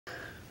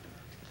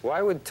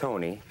Why would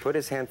Tony put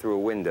his hand through a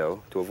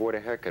window to avoid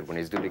a haircut when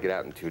he's due to get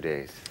out in 2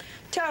 days?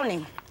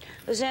 Tony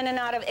was in and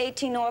out of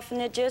 18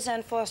 orphanages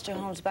and foster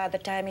homes by the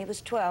time he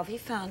was 12. He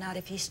found out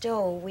if he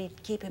stole,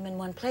 we'd keep him in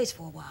one place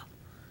for a while.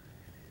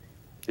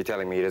 You're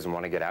telling me he doesn't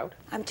want to get out?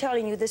 I'm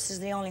telling you, this is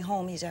the only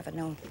home he's ever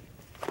known.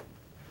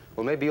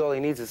 Well, maybe all he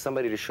needs is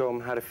somebody to show him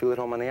how to feel at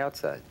home on the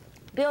outside.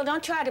 Bill,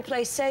 don't try to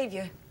play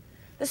savior.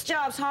 This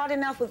job's hard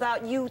enough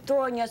without you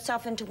throwing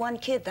yourself into one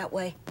kid that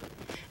way.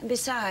 And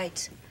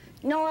besides,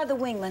 no other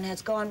wingman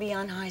has gone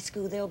beyond high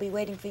school. They'll be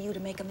waiting for you to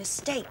make a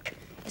mistake,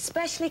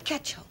 especially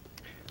Ketchel.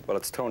 Well,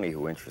 it's Tony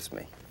who interests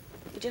me.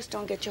 You just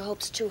don't get your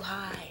hopes too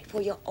high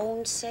for your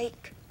own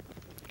sake.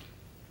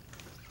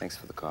 Thanks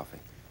for the coffee.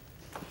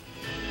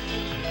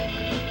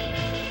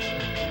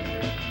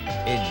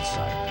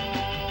 Insight.